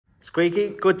Squeaky,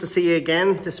 good to see you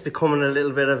again. This is becoming a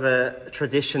little bit of a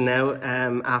tradition now.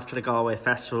 After the Galway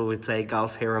Festival, we play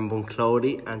golf here in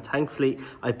Bunclody, and thankfully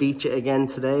I beat you again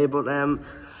today. But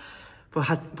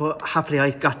happily I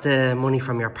got the money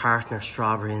from your partner,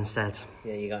 Strawberry, instead.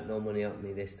 Yeah, you got no money off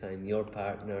me this time. Your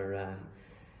partner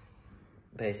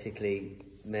basically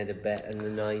made a bet in the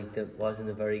night that wasn't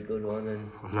a very good one,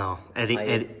 and no,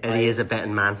 Eddie is a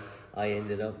betting man. I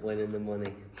ended up winning the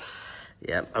money.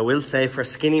 Yeah, I will say for a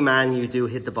skinny man, you do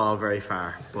hit the ball very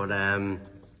far. But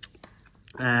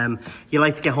you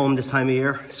like to get home this time of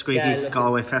year, Squeaky,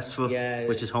 Galway Festival,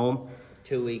 which is home.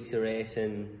 2 weeks of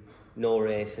racing,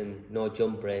 no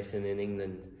jump racing in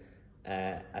England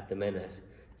at the minute.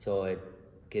 So it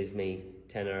gives me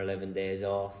 10 or 11 days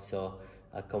off. So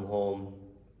I come home,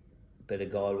 bit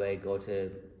of Galway, go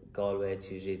to Galway. It's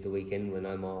usually at the weekend when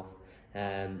I'm off.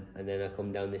 And then I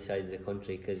come down this side of the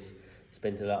country because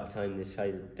spent a lot of time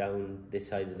down this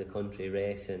side of the country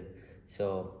racing.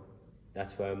 So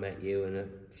that's where I met you and a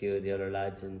few of the other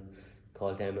lads, and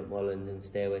called them at Mullins and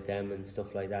stay with them and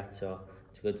stuff like that. So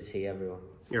it's good to see everyone.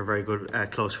 You're a very good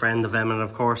close friend of Em, and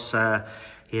of course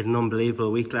he had an unbelievable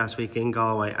week last week in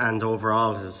Galway, and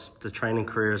overall the training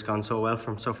career has gone so well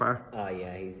for him so far. Oh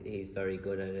yeah, he's very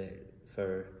good at it.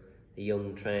 For a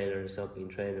young trainer who's not been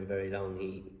training very long,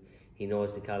 he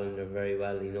knows the calendar very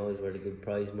well. He knows where the good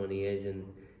prize money is, and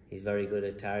he's very good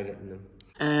at targeting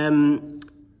them.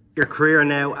 Your career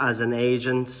now as an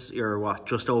agent, you're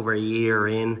just over a year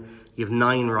in. You've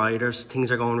 9 riders.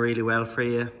 Things are going really well for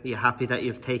you. Are you happy that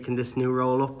you've taken this new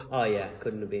role up? Oh yeah,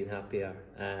 couldn't have been happier.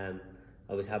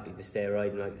 I was happy to stay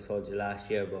riding, like I told you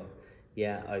last year, but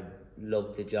yeah, I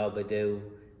love the job I do.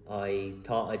 I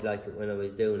thought I'd like it when I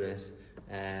was doing it,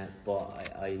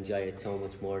 but I enjoy it so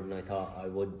much more than I thought I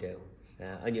would do.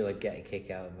 I knew I'd get a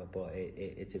kick out of it, but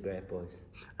it's a great buzz.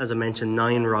 As I mentioned,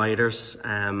 9 riders.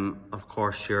 Of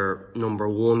course, your number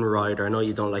 1 rider. I know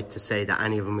you don't like to say that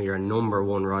any of them are your number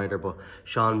 1 rider, but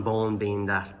Sean Bowen being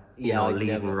that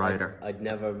leading rider. I'd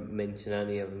never mention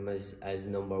any of them as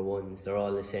number 1s. They're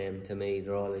all the same to me.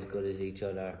 They're all as good as each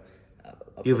other.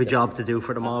 You have a job to do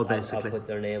for them all, basically. I'll put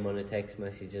their name on a text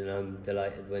message, and I'm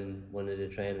delighted when one of the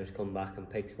trainers come back and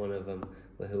picks one of them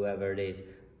with whoever it is.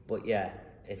 But yeah,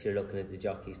 if you're looking at the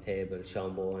jockeys table,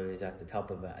 Sean Bowen is at the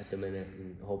top of it at the minute,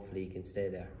 and hopefully he can stay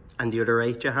there. And the other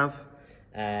 8 you have?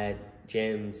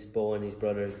 James Bowen, his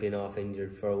brother, has been off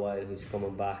injured for a while, who's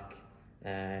coming back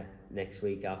next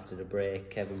week after the break.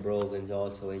 Kevin Brogan's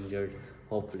also injured.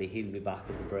 Hopefully he'll be back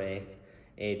at the break.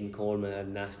 Aidan Coleman had a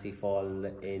nasty fall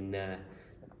in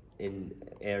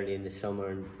early in the summer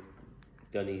and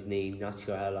done his knee. Not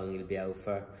sure how long he'll be out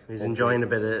for. He's enjoying a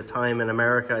bit of time in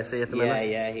America, I see, at the minute.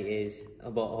 Yeah, he is.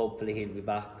 But hopefully he'll be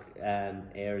back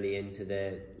early into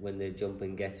when the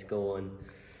jumping gets going.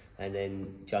 And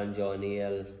then John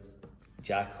O'Neill,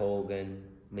 Jack Hogan,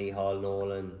 Micheál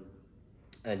Nolan,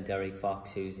 and Derek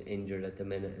Fox, who's injured at the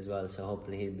minute as well. So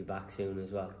hopefully he'll be back soon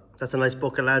as well. That's a nice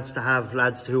book of lads to have,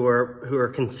 lads who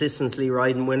are consistently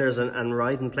riding winners and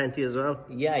riding plenty as well.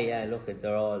 Yeah. Look,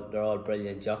 they're all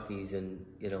brilliant jockeys, and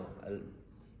you know,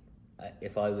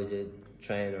 if I was a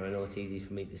trainer, I know it's easy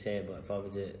for me to say, but if I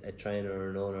was a trainer or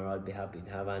an owner, I'd be happy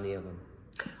to have any of them.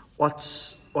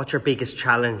 What's your biggest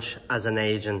challenge as an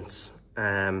agent,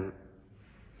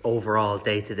 overall,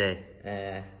 day to day?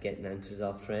 Getting answers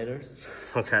off trainers.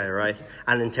 Okay, right.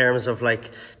 And in terms of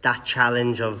like that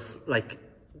challenge of like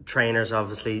trainers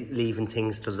obviously leaving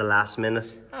things till the last minute.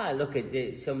 Look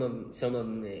at some of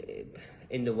them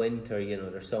in the winter. You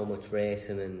know, there's so much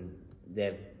racing, and they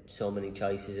have so many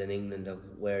choices in England of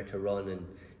where to run, and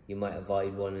you might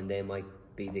avoid one, and they might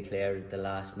be declared at the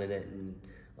last minute, and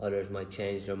others might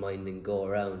change their mind and go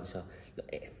around. So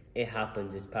it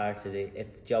happens. It's part of it.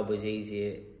 If the job was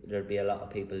easy, there'd be a lot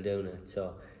of people doing it.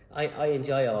 So I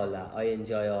enjoy all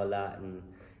that. And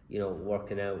you know,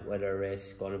 working out whether a race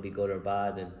is going to be good or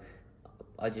bad, and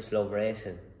I just love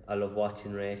racing. I love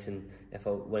watching racing.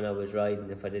 When I was riding,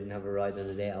 if I didn't have a ride on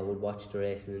the day, I would watch the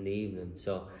racing in the evening.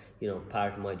 So, you know,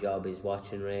 part of my job is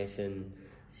watching racing,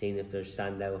 seeing if there's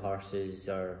standout horses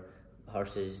or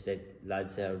horses that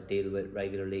lads deal with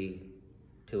regularly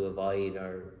to avoid,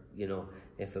 or, you know,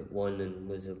 if it won and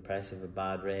was impressive, a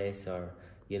bad race, or,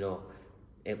 you know,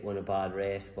 it won a bad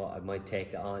race, but I might take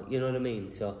it on. You know what I mean?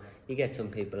 So you get some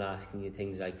people asking you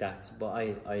things like that, but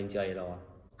I enjoy it all.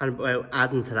 And about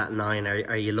adding to that 9,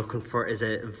 are you looking for, is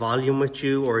it volume with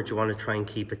you, or do you want to try and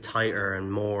keep it tighter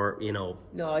and more, you know?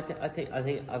 No, I think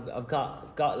I've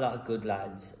got a lot of good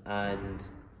lads, and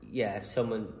yeah,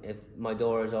 if my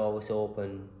door is always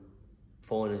open,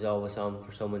 phone is always on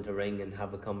for someone to ring and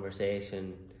have a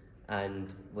conversation,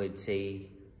 and we'd see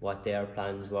what their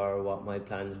plans were, what my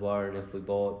plans were, and if we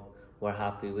both were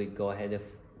happy, we'd go ahead. If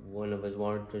one of us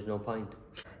weren't, there's no point.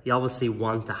 You obviously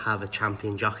want to have a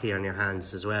champion jockey on your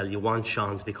hands as well. You want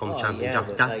Sean to become champion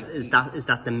jockey. Is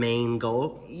that the main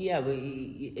goal? Yeah, but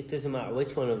it doesn't matter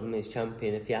which one of them is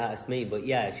champion if you ask me. But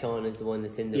yeah, Sean is the one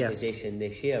that's in the position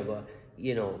this year. But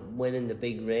you know, winning the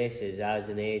big races as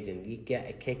an agent, you get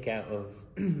a kick out of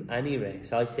any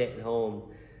race. I sit at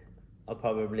home, I'll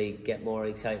probably get more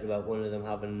excited about one of them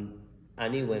having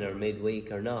any winner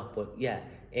midweek or not. But yeah,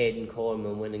 Aidan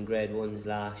Coleman winning Grade 1s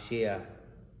last year,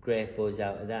 great buzz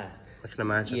out of that. I can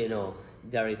imagine. You know,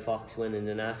 Derry Fox winning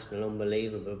the National,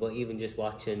 unbelievable. But even just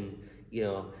watching, you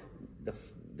know,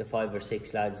 the 5 or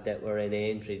 6 lads that were in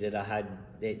Aintree that I had,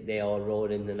 they all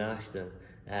rode in the National.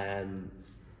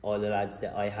 All the lads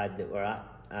that I had that were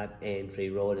at Aintree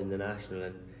rode in the National,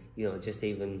 and you know, just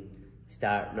even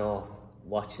starting off,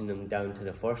 watching them down to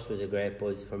the first was a great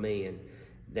buzz for me, and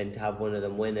then to have one of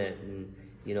them win it, and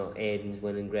you know, Aidan's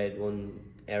winning Grade 1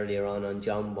 earlier on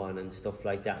John Bon and stuff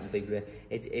like that, and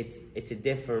it's a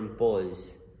different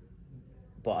buzz,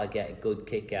 but I get a good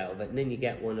kick out of it. And then you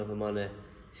get one of them on a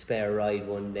spare ride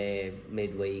one day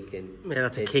midweek, and yeah,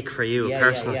 that's a kick for you, a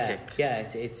personal kick. Yeah,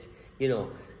 it's you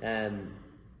know,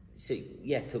 so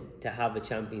yeah, to have a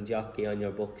champion jockey on your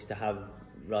books, to have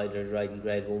riders riding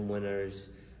Grade 1 winners,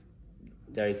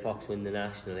 Derry Fox win the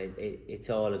National, it's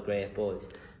all a great buzz.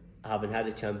 I haven't had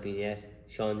a champion yet.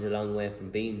 Sean's a long way from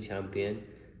being champion,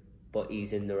 but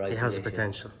he's in the right position. He has the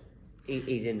potential.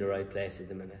 He's in the right place at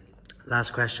the minute.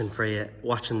 Last question for you.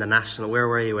 Watching the National, where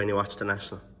were you when you watched the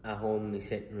National? At home in my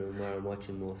sitting room where I'm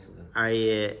watching most of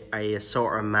it. Are you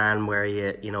sort of a man where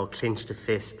you know, clinch the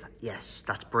fist, yes,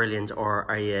 that's brilliant, or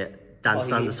are you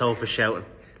dancing on the sofa shouting?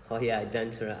 Oh yeah, I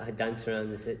dance around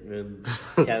the sitting room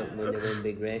shouting when they win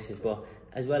big races. But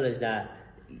as well as that,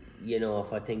 you know,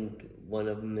 if I think one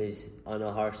of them is on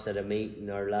a horse at a meeting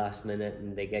or last minute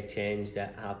and they get changed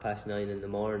at 9:30 in the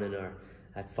morning, or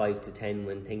at 5 to 10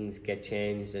 when things get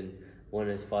changed, and one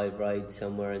has 5 rides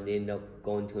somewhere and they end up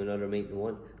going to another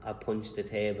meeting, I punched the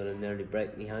table and nearly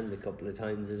break my hand a couple of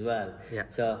times as well. Yeah.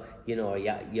 So, you know,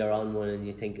 you're on one and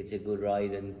you think it's a good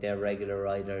ride, and their regular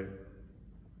rider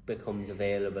becomes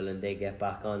available and they get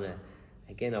back on it.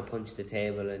 Again, I punch the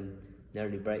table and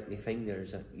nearly break my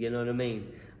fingers, you know what I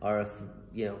mean? Or if,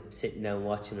 you know, sitting down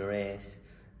watching a race,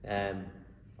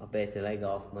 I'll bait the leg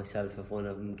off myself if one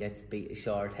of them gets beat a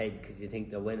short head because you think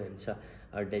they're winning, so,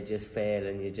 or they just fail,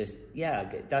 and you just,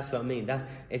 yeah, that's what I mean. That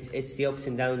it's the ups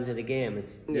and downs of the game.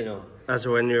 It's, you know, as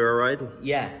when you were riding.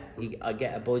 Yeah, I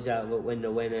get a buzz out of it when they're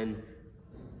winning.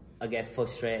 I get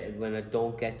frustrated when I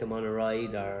don't get them on a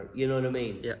ride, or you know what I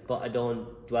mean. Yeah. But I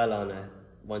don't dwell on it.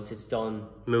 Once it's done,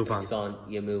 it's gone.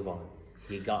 You move on.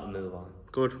 You got to move on.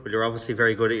 Good. Well, you're obviously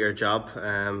very good at your job,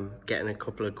 getting a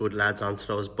couple of good lads onto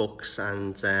those books,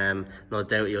 and no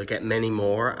doubt you'll get many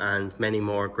more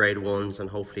Grade 1s and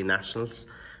hopefully Nationals.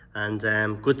 And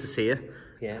good to see you.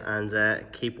 Yeah.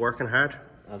 And keep working hard.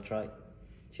 I'll try.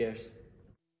 Cheers.